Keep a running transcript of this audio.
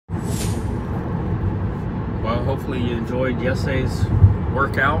hopefully you enjoyed yesterday's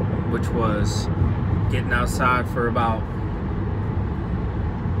workout, which was getting outside for about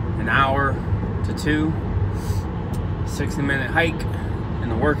an hour to two, 60-minute hike,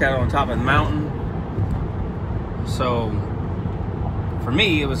 and a workout on top of the mountain. So for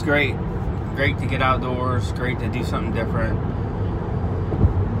me, it was great to get outdoors, great to do something different.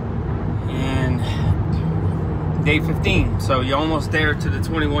 And day 15, so you're almost there to the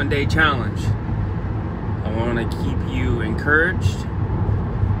 21-day challenge. I want to keep you encouraged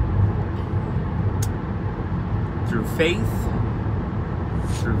through faith,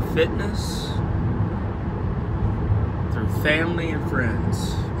 through fitness, through family and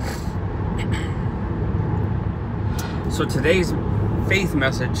friends. So today's faith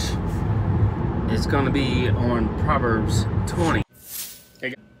message is going to be on Proverbs 20.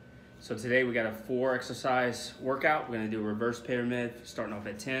 So today we got a 4 exercise workout. We're going to do a reverse pyramid, starting off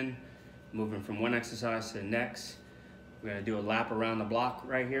at 10, moving from one exercise to the next. We're going to do a lap around the block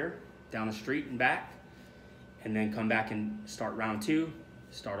right here, down the street and back, and then come back and start round 2.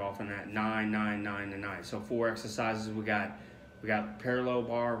 Start off on that 9, 9, 9, and 9. So 4 exercises. We got parallel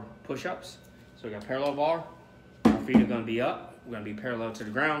bar push-ups. So we got parallel bar. Our feet are going to be up. We're going to be parallel to the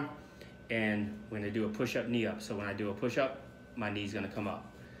ground, and we're going to do a push-up, knee up. So when I do a push-up, my knee's going to come up.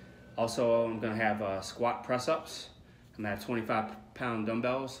 Also, I'm going to have squat press-ups. I'm going to have 25-pound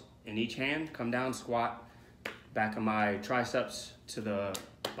dumbbells in each hand. Come down, squat, back of my triceps to the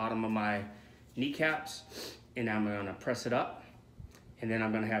bottom of my kneecaps, and I'm going to press it up. And then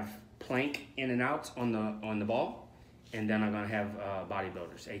I'm going to have plank in and out on the ball, and then I'm going to have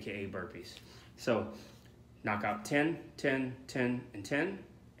bodybuilders, aka burpees. So knock out 10, 10, 10, and 10,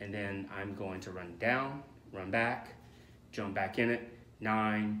 and then I'm going to run down, run back, jump back in it,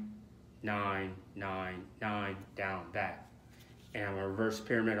 9, 9, 9, 9, down, back. And I'm going to reverse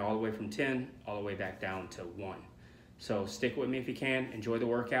pyramid all the way from 10 all the way back down to 1. So stick with me if you can. Enjoy the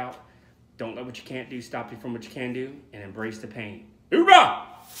workout. Don't let what you can't do stop you from what you can do, and embrace the pain. Hoorah!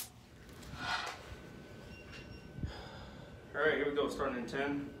 All right, here we go. Starting in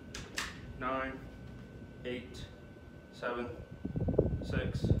 10, 9, 8, 7,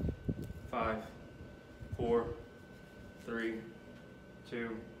 6, 5, 4, 3,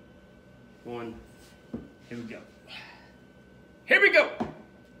 2, 1. Here we go. Here we go.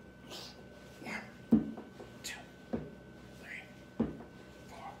 1, 2, 3,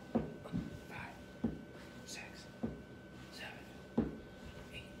 4, 5, 6, 7,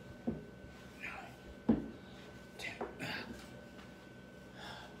 8, 9, 10.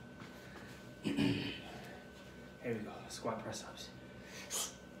 Here we go. Squat press ups.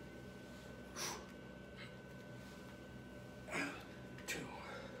 2,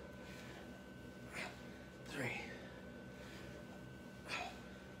 3,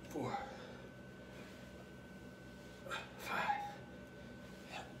 4, 5,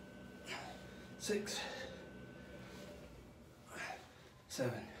 6,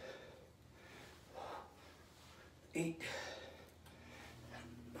 7, 8,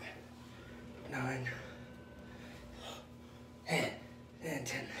 9, and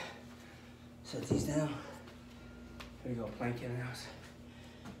 10. Set these down. Here we go, plank in and out.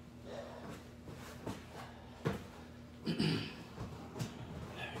 There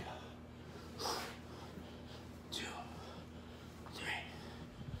we go. 2, 3,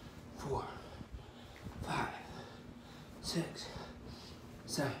 4, 5, 6,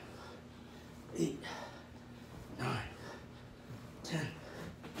 7, 8, 9, 10.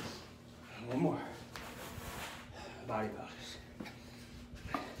 One more. Bodybuilders.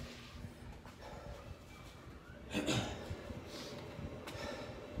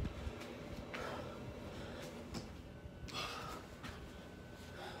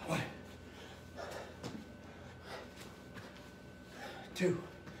 One, 2,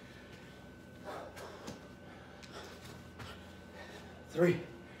 3,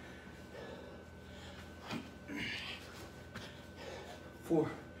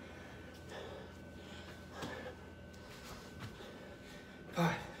 4,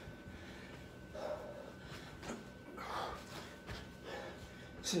 5,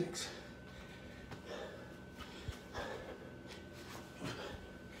 6,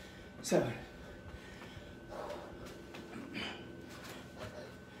 7,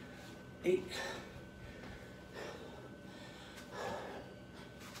 8,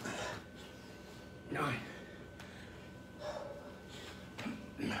 9,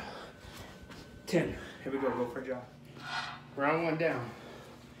 10. Here we go. Go for a jog. Round 1 down.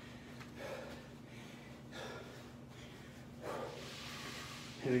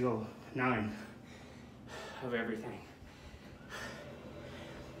 Here we go. 9 of everything.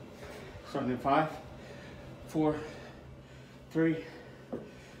 Starting at 5, 4, 3,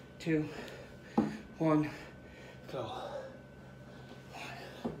 2, 1, go. 1,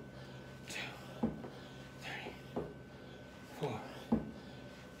 2, 3, 4,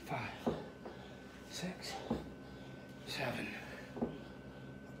 5, 6, 7,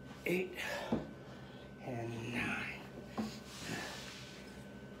 8, and 9.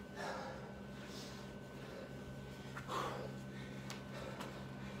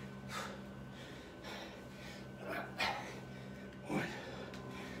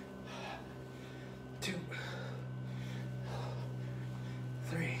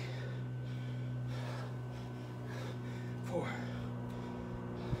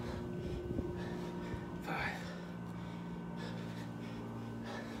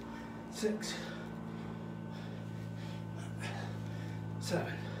 Six,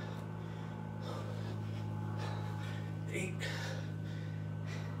 7, 8,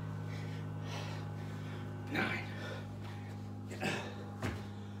 9.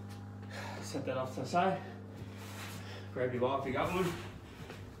 Set that off to the side. Grab your ball if you got one.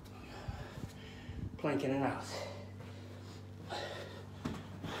 Plank in and out.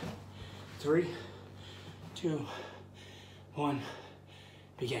 3, 2, 1,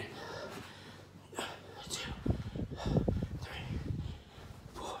 begin. 2, 3,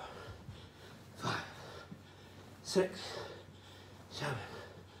 4, 5, 6, 7,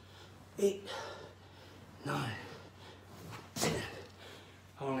 8, 9, 10.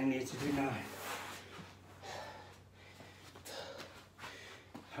 I only need to do 9.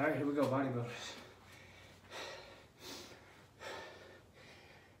 All right, here we go, bodybuilders.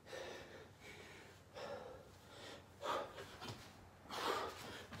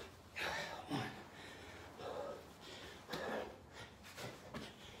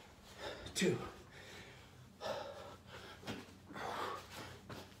 Two,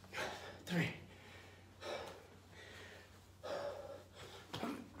 3,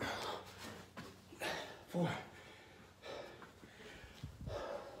 4,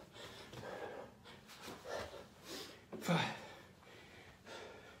 5,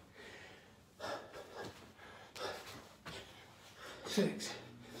 6,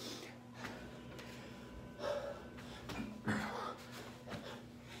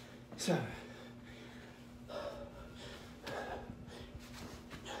 7,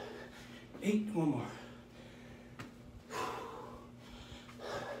 8, one more.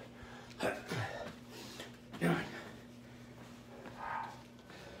 9.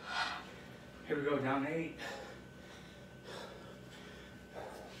 Here we go, down to 8.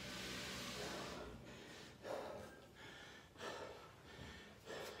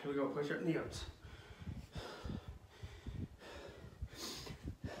 Here we go, push up knees.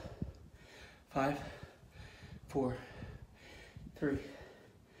 5, 4, 3,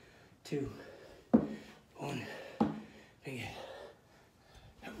 2, 1, begin.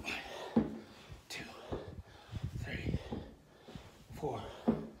 1, 2, 3, 4,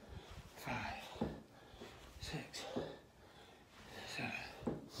 5, 6, 7,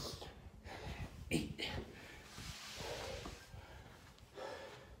 8.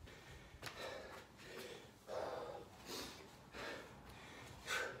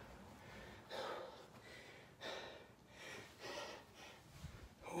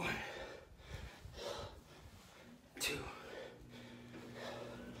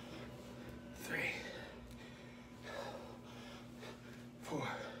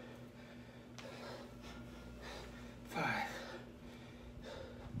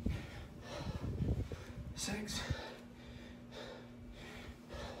 Six,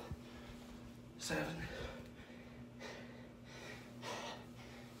 7,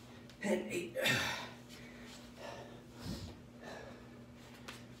 and 8.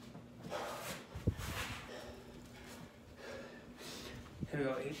 Here we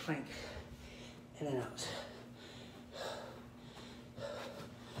go, 8 plank, in and out.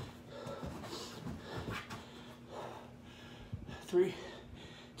 3,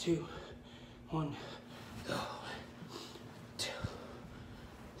 2, 1. Go. 2,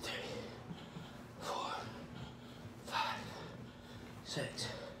 3, 4, 5, 6,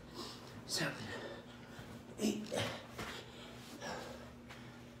 7, 8.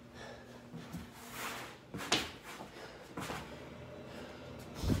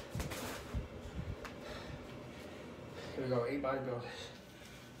 Here we go, 8 bodybuilders.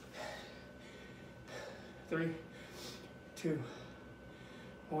 3, 2,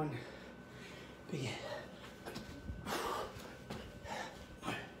 1. Begin.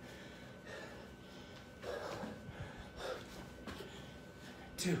 1,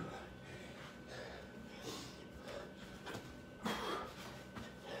 2,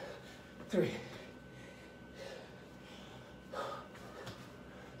 3,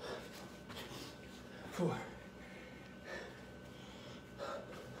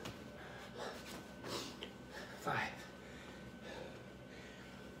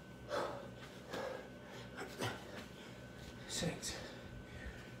 6,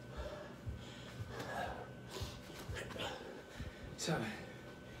 7,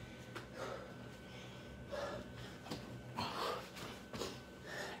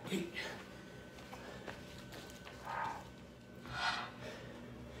 8,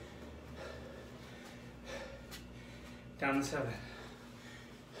 down to 7.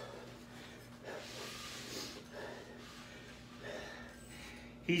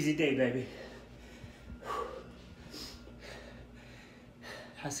 Easy day, baby.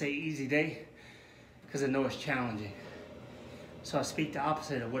 I say easy day because I know it's challenging. So I speak the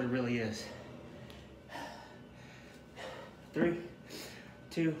opposite of what it really is. 3,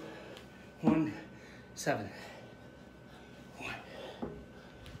 2, 1, 7. 1,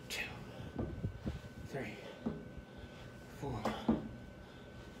 2, 3, 4,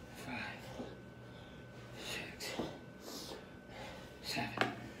 5, 6, 7.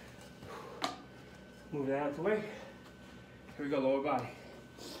 Move that out of the way. Here we go, lower body.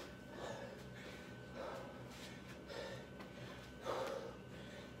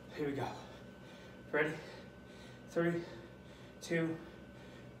 Here we go. Ready? 3, 2,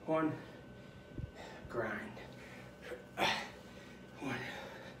 1. Grind. 1,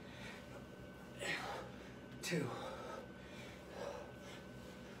 2,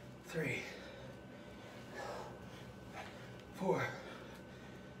 3, 4,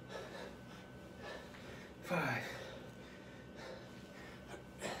 5,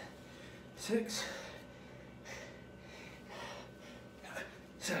 6,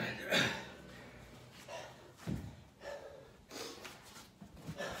 7.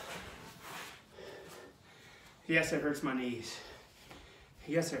 Yes, it hurts my knees.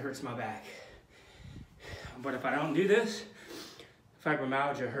 Yes, it hurts my back. But if I don't do this,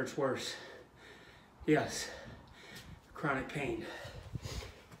 fibromyalgia hurts worse. Yes, chronic pain.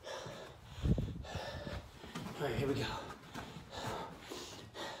 All right, here we go.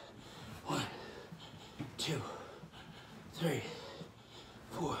 1, 2, 3,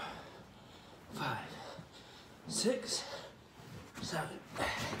 4, 5, 6, 7.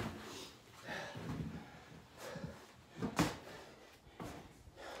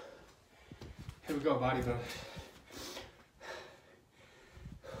 Here we go, bodybuilder.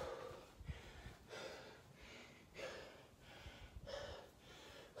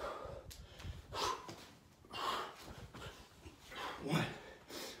 One.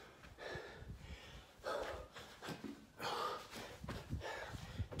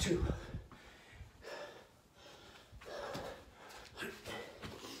 2.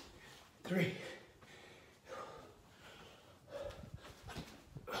 3.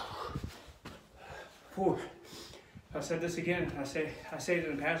 4. I've said this again. I say it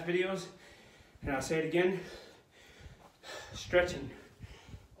in past videos, and I'll say it again. Stretching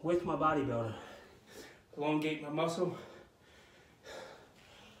with my bodybuilder. Elongate my muscle.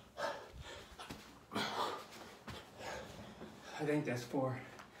 I think that's 4.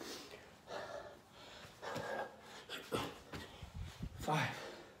 5.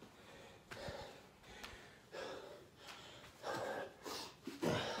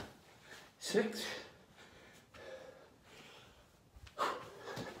 6.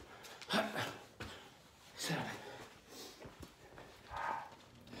 7.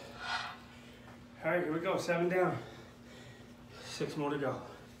 All right, here we go. 7 down. 6 more to go.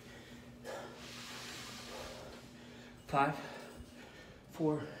 5,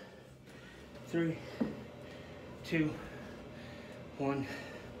 4, 3, 2, 1.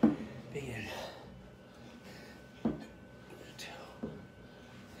 Begin. 2,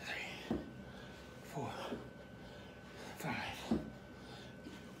 3, 4, 5,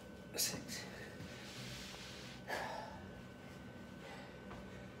 6.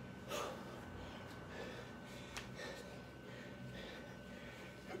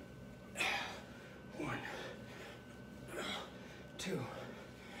 1, 2,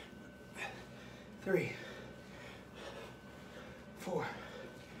 3, 4,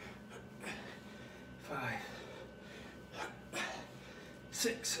 5,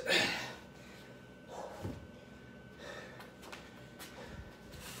 6.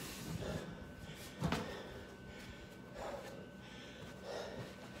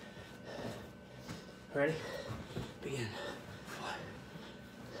 Ready? Begin. 1,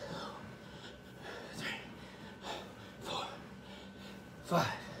 3, 4, 5,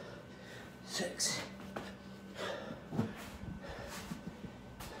 6.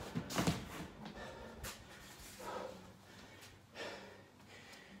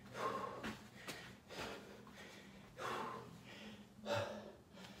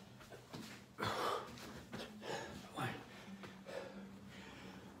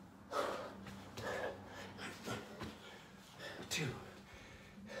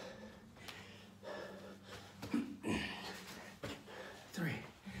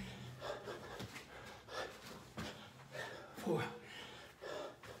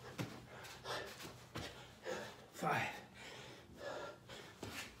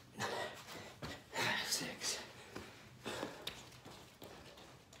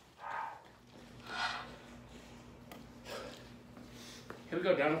 we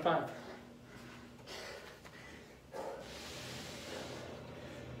go, down to 5.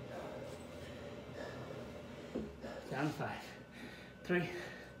 Down to 5. 3,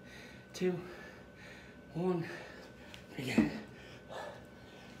 2, 1, begin.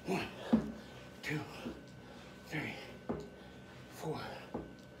 1, 2, 3, 4,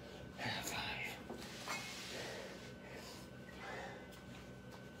 5.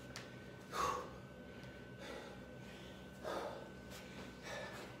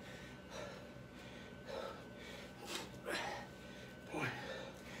 1,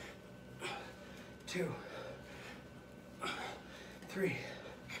 2, 3,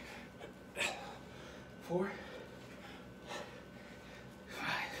 4, 5.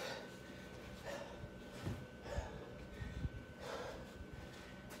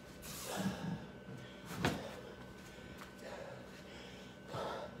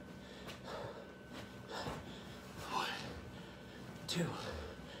 1, 2,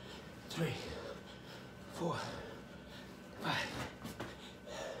 3, 4, 5.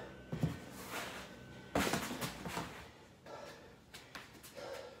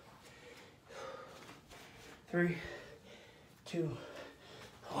 3, 2,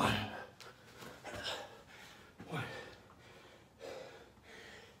 1. 1.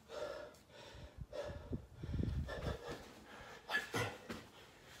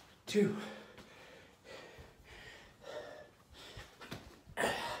 2.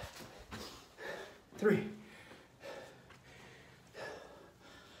 3.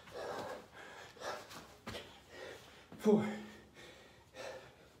 4.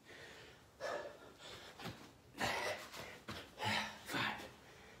 5.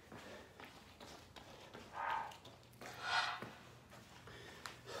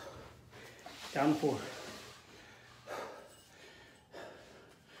 Down to 4.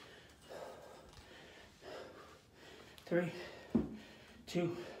 3,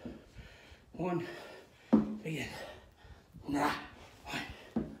 2, 1, begin. 1,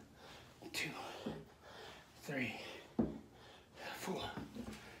 2, 3, 4.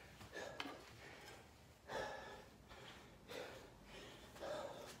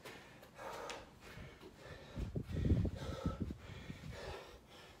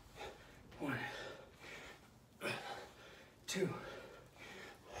 1, 2,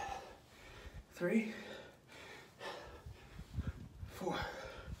 3, 4.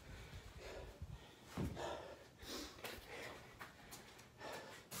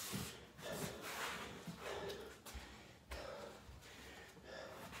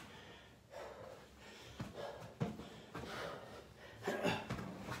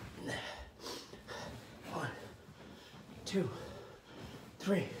 1, 2,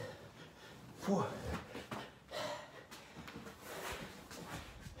 3, 4.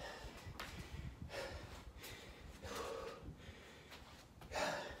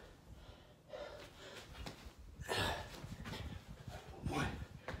 1,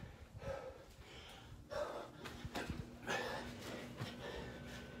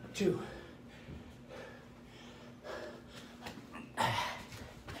 2,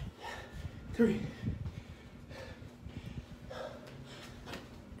 3,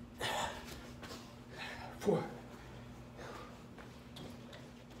 4.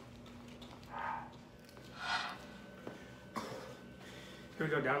 Here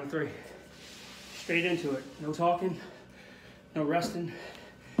we go, down to 3. Straight into it. No talking, no resting.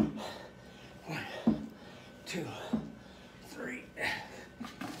 1, 2, 3.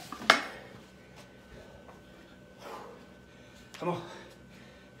 Come on.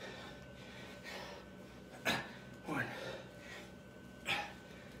 1,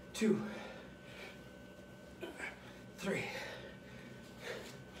 2, 3.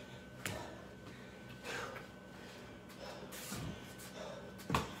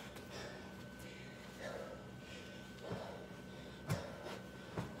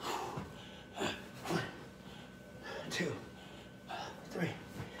 2, 3.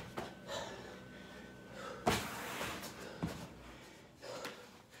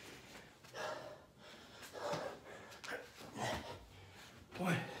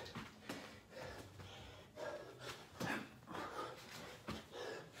 1,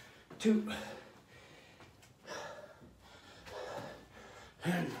 2,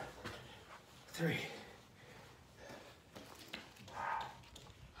 and 3. Here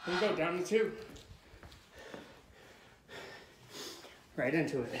we go, down to 2. Right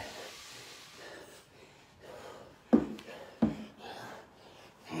into it.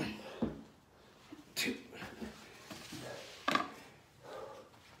 1, 2.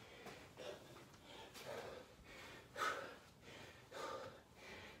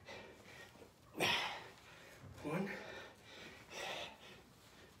 1,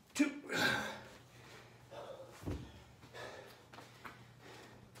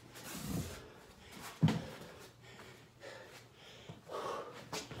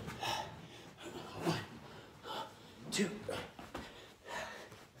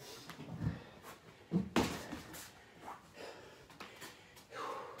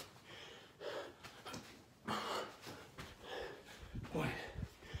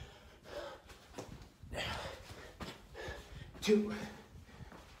 2.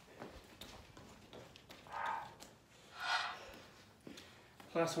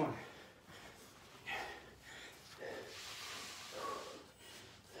 Last one.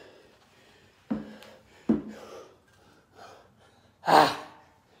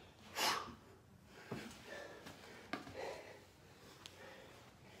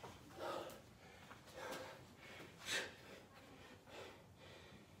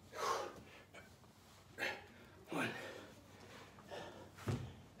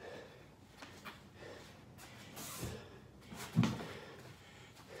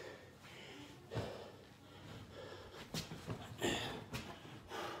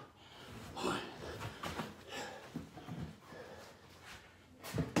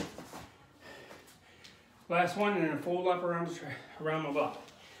 Last one, and then fold up around my butt.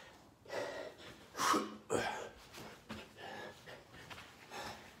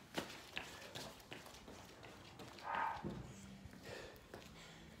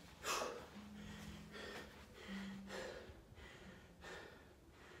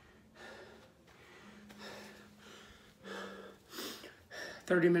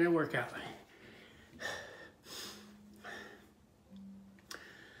 "30-minute workout.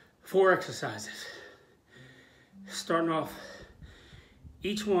 4 exercises. Starting off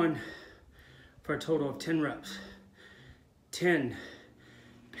each one for a total of 10 reps. 10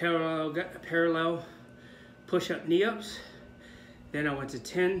 parallel push-up knee-ups. Then I went to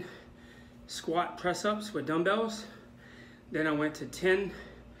 10 squat press-ups with dumbbells. Then I went to 10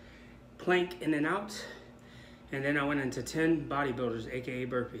 plank in and out. And then I went into 10 bodybuilders, aka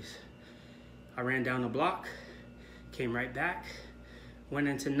burpees. I ran down the block, came right back, went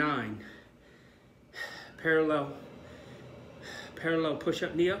into 9 parallel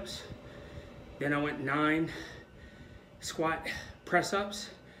push-up knee-ups. Then I went 9 squat press-ups,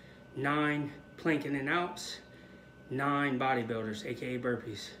 9 plank in and outs, 9 bodybuilders, aka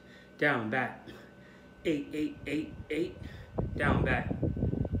burpees. Down, back. 8, 8, 8, 8, down, back.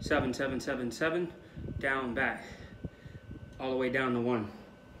 7, 7, 7, 7, down, back. All the way down to 1.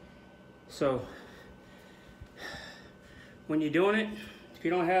 So when you're doing it, if you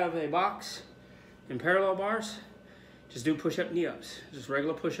don't have a box and parallel bars, just do push-up knee-ups, just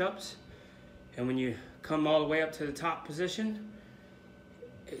regular push-ups. And when you come all the way up to the top position,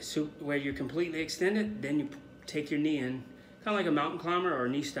 where you're completely extended, then you take your knee in, kind of like a mountain climber or a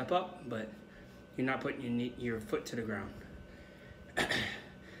knee step up, but you're not putting your foot to the ground.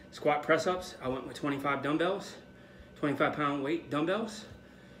 Squat press-ups, I went with 25 dumbbells, 25-pound weight dumbbells.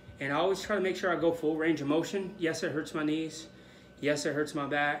 And I always try to make sure I go full range of motion. Yes, it hurts my knees. Yes, it hurts my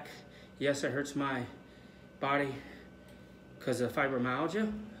back. Yes, it hurts my body because of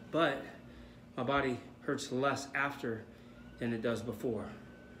fibromyalgia, but my body hurts less after than it does before.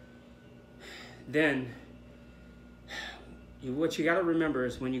 Then, what you gotta remember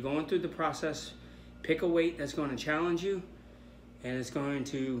is when you're going through the process, pick a weight that's gonna challenge you, and it's going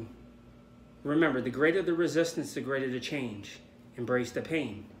to, remember, the greater the resistance, the greater the change. Embrace the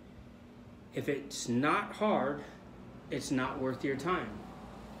pain. If it's not hard, it's not worth your time.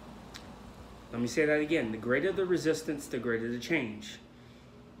 Let me say that again. The greater the resistance, the greater the change.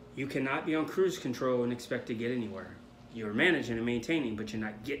 You cannot be on cruise control and expect to get anywhere. You're managing and maintaining, but you're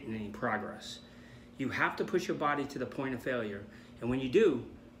not getting any progress. You have to push your body to the point of failure. And when you do,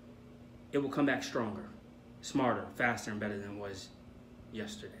 it will come back stronger, smarter, faster, and better than it was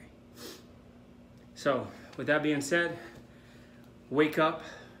yesterday. So, with that being said, wake up,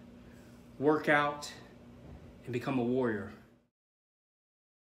 work out, and become a warrior.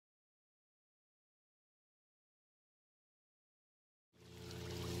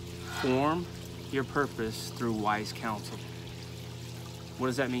 Form your purpose through wise counsel. What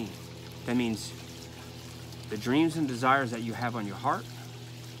does that mean? That means the dreams and desires that you have on your heart,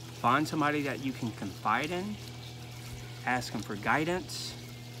 find somebody that you can confide in, ask them for guidance,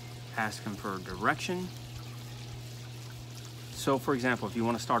 ask them for direction. So for example, if you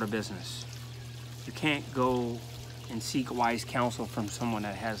want to start a business, you can't go and seek wise counsel from someone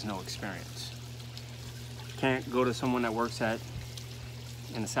that has no experience. You can't go to someone that works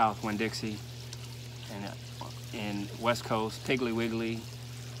in the South, Winn-Dixie, and in West Coast, Piggly Wiggly,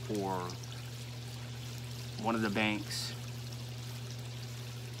 or one of the banks.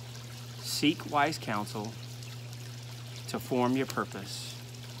 Seek wise counsel to form your purpose,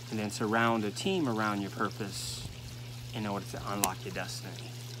 and then surround a team around your purpose in order to unlock your destiny.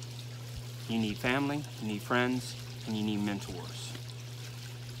 You need family, you need friends, and you need mentors.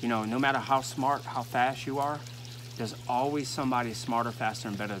 You know, no matter how smart, how fast you are, there's always somebody smarter, faster,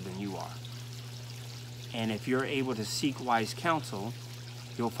 and better than you are. And if you're able to seek wise counsel,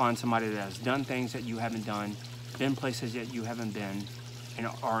 you'll find somebody that has done things that you haven't done, been places that you haven't been, and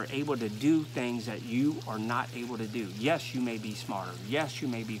are able to do things that you are not able to do. Yes, you may be smarter. Yes, you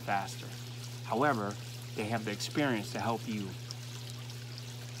may be faster. However, they have the experience to help you.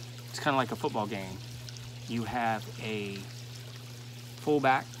 It's kind of like a football game. You have a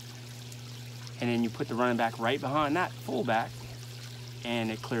fullback, and then you put the running back right behind that fullback, and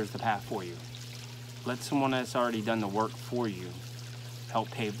it clears the path for you. Let someone that's already done the work for you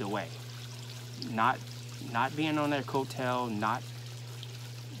help pave the way. Not being on their coattail, not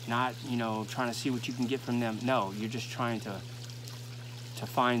trying to see what you can get from them. No, you're just trying to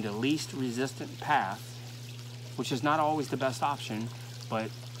find the least resistant path, which is not always the best option, but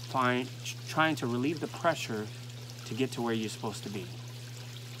trying to relieve the pressure to get to where you're supposed to be.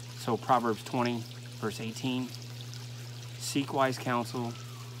 So Proverbs 20, verse 18, seek wise counsel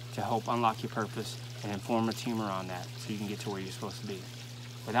to help unlock your purpose and inform a team around that so you can get to where you're supposed to be.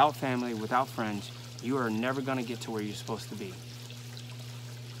 Without family, without friends, you are never going to get to where you're supposed to be.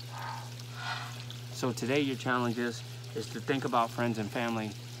 So today your challenge is to think about friends and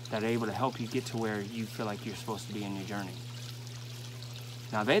family that are able to help you get to where you feel like you're supposed to be in your journey.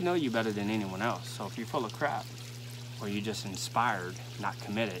 Now, they know you better than anyone else, so if you're full of crap or you're just inspired, not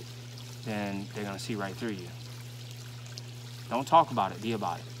committed, then they're going to see right through you. Don't talk about it, be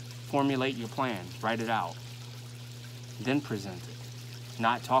about it. Formulate your plan, write it out, then present it.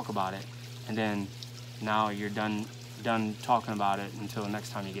 Not talk about it, and then now you're done talking about it until the next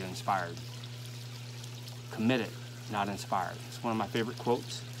time you get inspired. Committed, not inspired. It's one of my favorite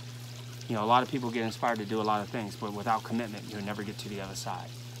quotes. A lot of people get inspired to do a lot of things, but without commitment, you'll never get to the other side.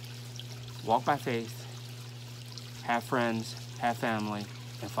 Walk by faith, have friends, have family,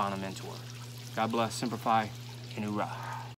 and find a mentor. God bless, simplify, and hoorah.